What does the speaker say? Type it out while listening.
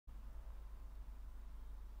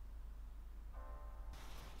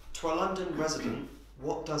To a London resident,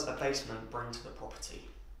 what does a basement bring to the property?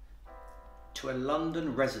 To a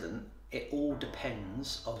London resident, it all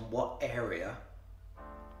depends on what area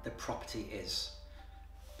the property is.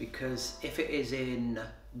 Because if it is in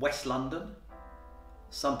West London,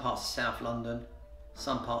 some parts of South London,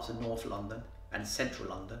 some parts of North London and Central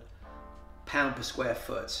London, pound per square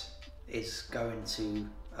foot is going to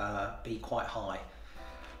be quite high.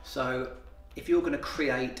 So if you're going to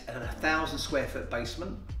create a 1,000 square foot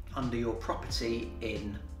basement under your property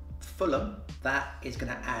in Fulham, that is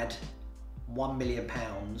going to add £1 million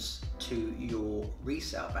to your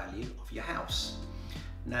resale value of your house.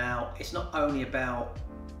 Now, it's not only about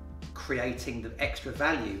creating the extra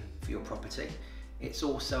value for your property, it's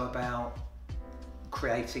also about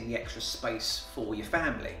creating the extra space for your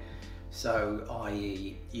family. So,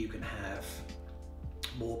 i.e., you can have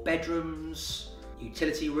more bedrooms,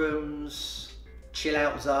 utility rooms, chill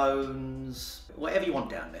out zones, whatever you want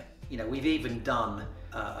down there. You know, we've even done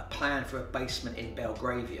a plan for a basement in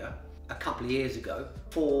Belgravia a couple of years ago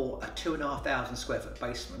for a 2,500 square foot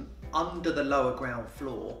basement under the lower ground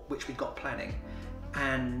floor, which we got planning,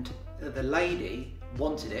 and the lady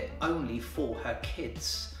wanted it only for her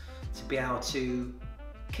kids to be able to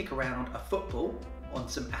kick around a football on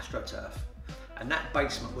some AstroTurf. And that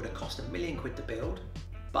basement would have cost £1 million to build,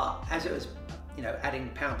 but as it was, you know, adding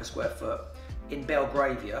pound per square foot, in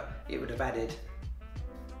Belgravia it would have added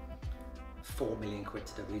 £4 million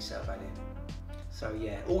to the resale value. So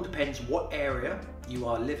yeah, it all depends what area you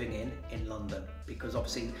are living in London, because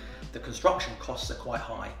obviously the construction costs are quite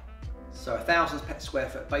high. So a 1,000 square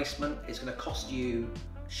foot basement is going to cost you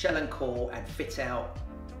shell and core and fit out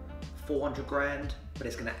 400 grand, but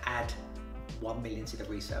it's going to add 1 million to the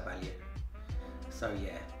resale value. So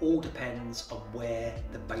yeah, all depends on where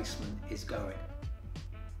the basement is going,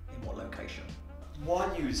 in what location.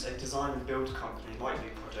 Why use a design and build company like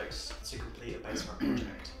New Projects to complete a basement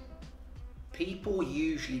project? People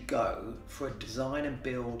usually go for a design and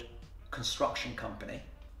build construction company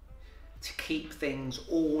to keep things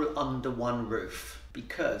all under one roof,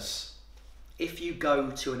 because if you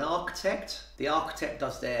go to an architect, the architect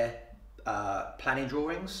does their planning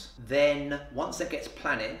drawings, then once that gets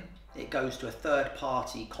planning, it goes to a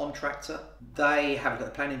third-party contractor. They haven't got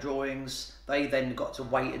the planning drawings. They then got to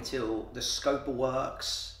wait until the scope of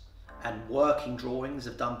works and working drawings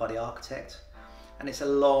are done by the architect. And it's a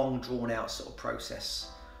long, drawn-out sort of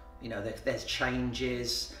process. You know, there's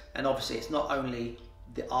changes, and obviously it's not only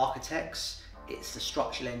the architects, it's the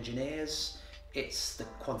structural engineers, it's the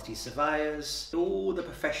quantity surveyors, all the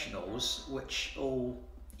professionals, which all,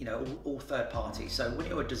 you know, all third parties. So when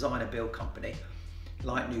you're a design and build company,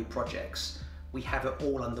 like New Projects, we have it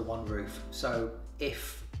all under one roof. So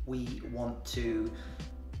if we want to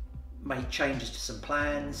make changes to some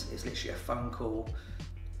plans, it's literally a phone call,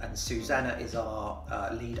 and Susanna is our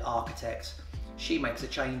lead architect. She makes the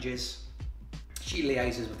changes, she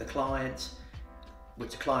liaises with the client,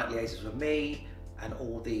 which the client liaises with me and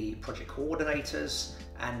all the project coordinators,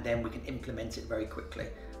 and then we can implement it very quickly.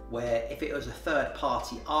 Where if it was a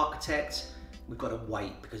third-party architect, we've got to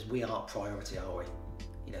wait because we aren't priority, are we?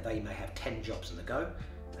 You know, they may have 10 jobs on the go,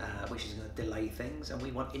 which is going to delay things, and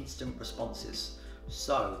we want instant responses.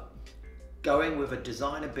 So going with a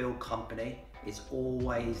design and build company is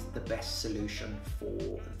always the best solution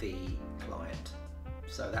for the client.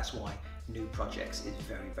 So that's why New Projects is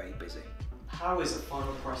very, very busy. How is the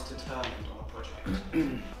final price determined on a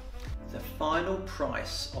project? The final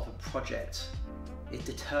price of a project is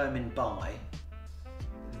determined by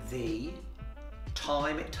the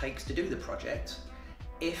time it takes to do the project.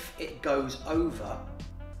 If it goes over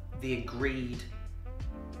the agreed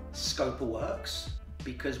scope of works,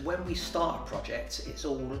 because when we start a project, it's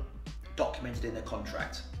all documented in the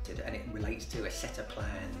contract, and it relates to a set of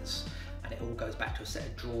plans, and it all goes back to a set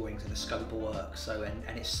of drawings and a scope of work, so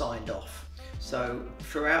and it's signed off. So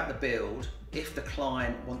throughout the build, if the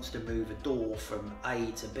client wants to move a door from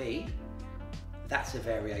A to B, that's a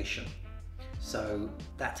variation. So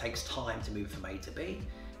that takes time to move from A to B.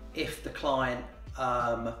 If the client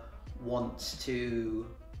wants to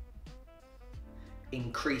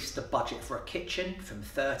increase the budget for a kitchen from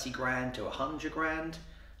 30 grand to 100 grand,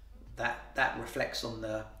 that reflects on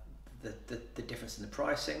the difference in the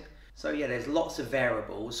pricing. So yeah, there's lots of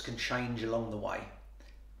variables can change along the way.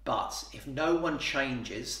 But if no one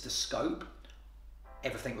changes the scope,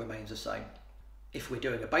 everything remains the same. If we're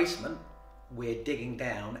doing a basement, we're digging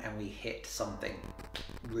down and we hit something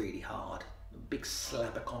really hard. A big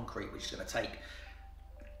slab of concrete, which is going to take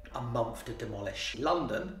a month to demolish.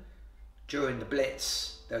 London, during the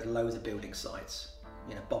Blitz, there's loads of building sites.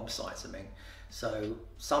 bomb sites, I mean. So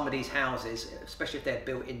some of these houses, especially if they're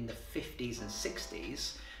built in the 50s and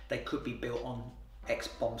 60s, they could be built on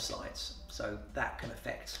ex-bomb sites. So that can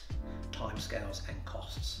affect timescales and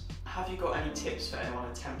costs. Have you got any tips for anyone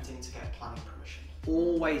attempting to get planning permission?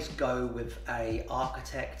 Always go with an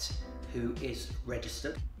architect who is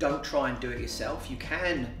registered. Don't try and do it yourself. You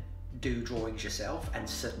can do drawings yourself and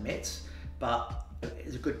submit, but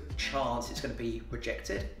there's a good chance it's going to be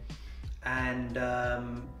rejected. And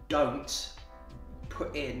don't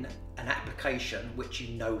put in an application which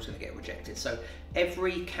you know is going to get rejected. So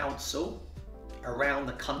every council around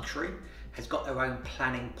the country has got their own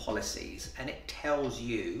planning policies, and it tells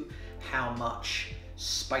you how much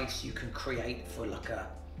space you can create for like a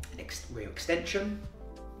rear extension,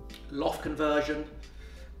 loft conversion,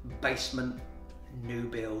 basement, new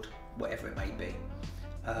build, whatever it may be.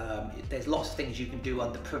 There's lots of things you can do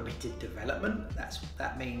under permitted development.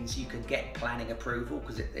 That means you can get planning approval,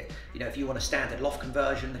 because if you want a standard loft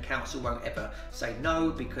conversion, the council won't ever say no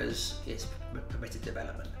because it's permitted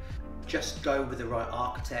development. Just go with the right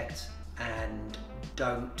architect and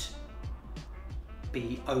don't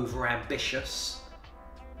be over ambitious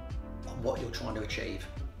on what you're trying to achieve.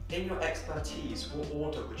 In your expertise, what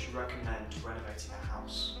order would you recommend renovating a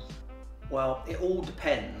house? Well, it all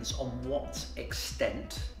depends on what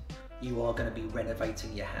extent you are going to be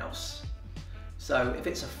renovating your house. So if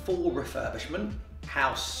it's a full refurbishment,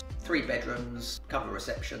 house, 3 bedrooms, couple of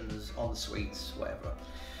receptions, en suites, whatever.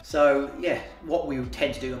 So yeah, what we would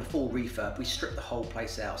tend to do on a full refurb, we strip the whole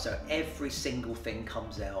place out. So every single thing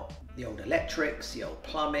comes out. The old electrics, the old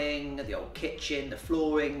plumbing, the old kitchen, the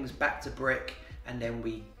floorings, back to brick, and then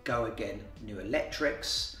we go again. New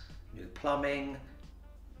electrics, new plumbing,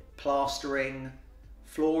 plastering,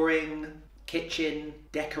 flooring, kitchen,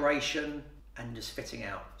 decoration, and just fitting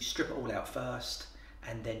out. You strip it all out first,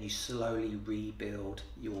 and then you slowly rebuild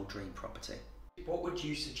your dream property. What would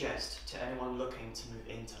you suggest to anyone looking to move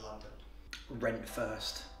into London? Rent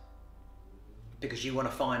first, because you want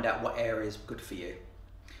to find out what area is good for you.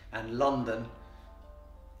 And London,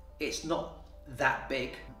 it's not that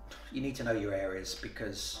big. You need to know your areas,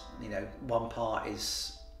 because one part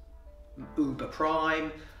is uber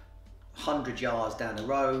prime, 100 yards down the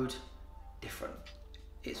road, different.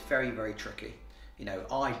 It's very, very tricky.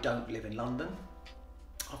 I don't live in London.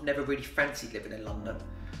 I've never really fancied living in London,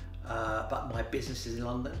 but my business is in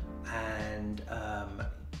London, and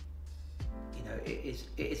it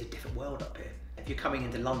is a different world up here. If you're coming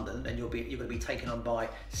into London and you're going to be taken on by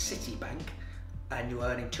Citibank, and you're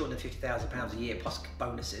earning £250,000 a year plus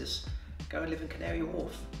bonuses, go and live in Canary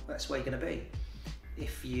Wharf. That's where you're going to be.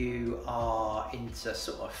 If you are into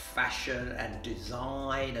sort of fashion and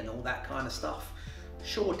design and all that kind of stuff,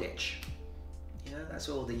 Shoreditch. That's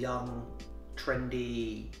all the young,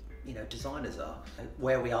 trendy, designers are.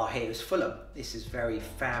 Where we are here is Fulham. This is very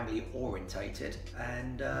family orientated,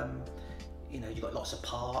 and you've got lots of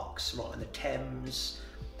parks right on the Thames,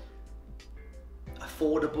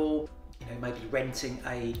 affordable. Maybe renting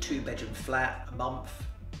a 2-bedroom flat a month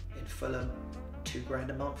in Fulham, £2,000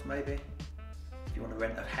 a month maybe. If you want to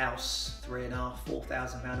rent a house, £3,500,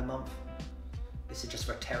 £4,000 a month. This is just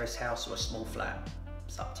for a terrace house or a small flat.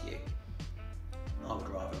 It's up to you. I would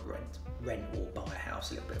rather rent or buy a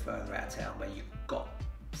house a little bit further out of town where you've got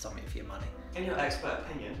something for your money. In your expert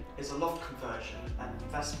opinion, is a loft conversion an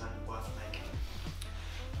investment worth making?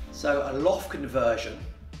 So a loft conversion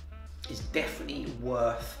is definitely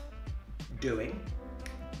worth doing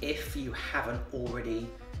if you haven't already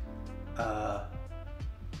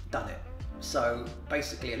done it. So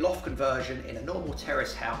basically a loft conversion in a normal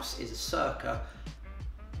terrace house is a circa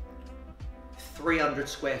 300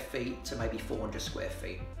 square feet to maybe 400 square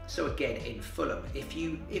feet. So again, in Fulham, if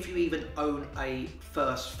you even own a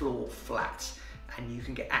first floor flat and you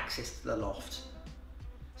can get access to the loft,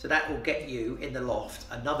 so that will get you in the loft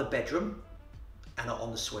another bedroom and an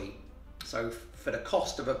ensuite. So for the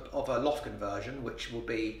cost of a loft conversion, which will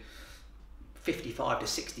be 55 to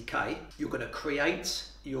 60k, you're going to create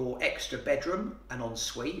your extra bedroom and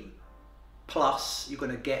ensuite, plus you're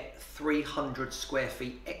going to get 300 square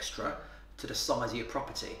feet extra to the size of your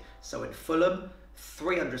property. So in Fulham,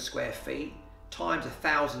 300 square feet times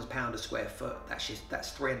 £1,000 a square foot,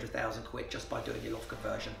 that's 300,000 quid just by doing your loft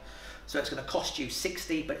conversion. So it's going to cost you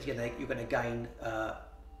 60, but you're going to gain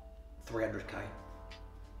 300k.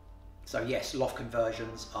 So yes, loft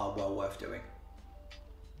conversions are well worth doing.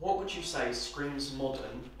 What would you say screams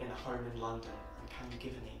modern in a home in London, and can you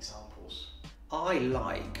give any examples? I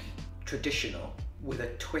like traditional with a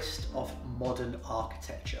twist of modern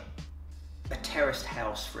architecture. A terraced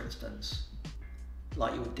house, for instance,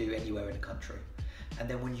 like you would do anywhere in the country. And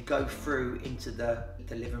then when you go through into the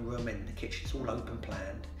living room and the kitchen, it's all open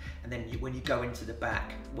planned. And then when you go into the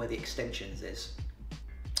back where the extensions is,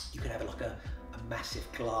 you can have like a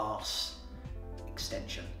massive glass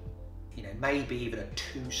extension, you know, maybe even a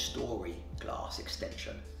 2-story glass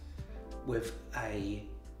extension with a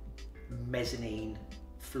mezzanine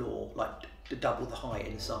floor, like to double the height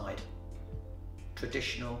inside.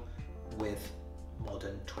 Traditional with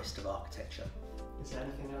modern twist of architecture. Is there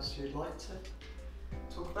anything else you'd like to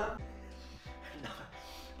talk about? No,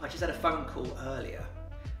 I just had a phone call earlier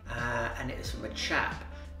and it was from a chap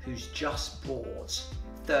who's just bought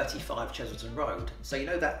 35 Cheselton Road. So you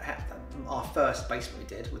know that our first basement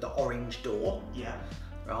we did with the orange door? Yeah.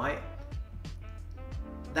 Right?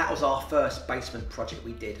 That was our first basement project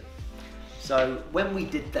we did. So when we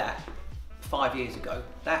did that 5 years ago,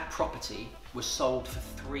 that property was sold for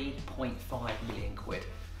 3.5 million quid,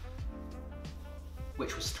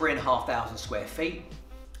 which was 3,500 square feet,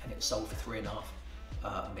 and it was sold for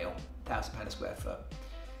 3.5 mil, £1,000 a square foot.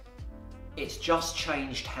 It's just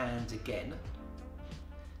changed hands again.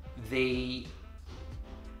 The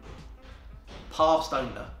past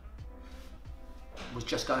owner was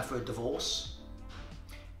just going through a divorce,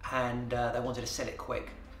 and they wanted to sell it quick.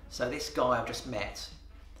 So this guy I've just met,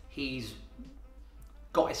 he's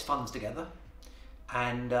got his funds together,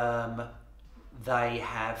 and they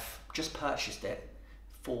have just purchased it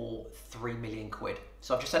for 3 million quid.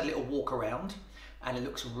 So I've just had a little walk around, and it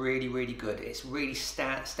looks really, really good. It's really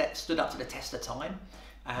stood up to the test of time,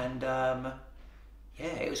 and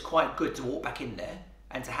yeah, it was quite good to walk back in there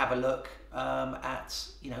and to have a look at,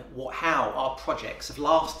 you know, how our projects have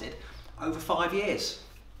lasted over 5 years.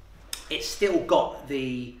 It's still got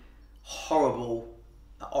the horrible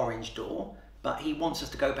orange door, but he wants us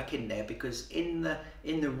to go back in there because in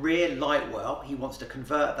the rear light well, he wants to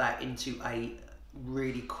convert that into a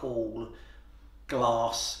really cool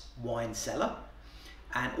glass wine cellar,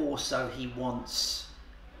 and also he wants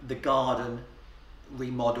the garden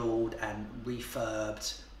remodeled and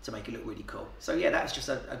refurbed to make it look really cool. So yeah, that's just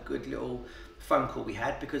a good little phone call we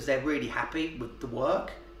had because they're really happy with the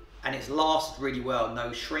work and it's lasted really well.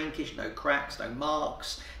 No shrinkage, no cracks, no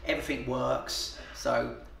marks, everything works.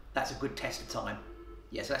 So that's a good test of time.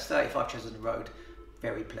 Yeah, so that's 35 Cheselton Road.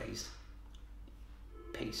 Very pleased.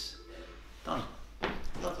 Peace. Done.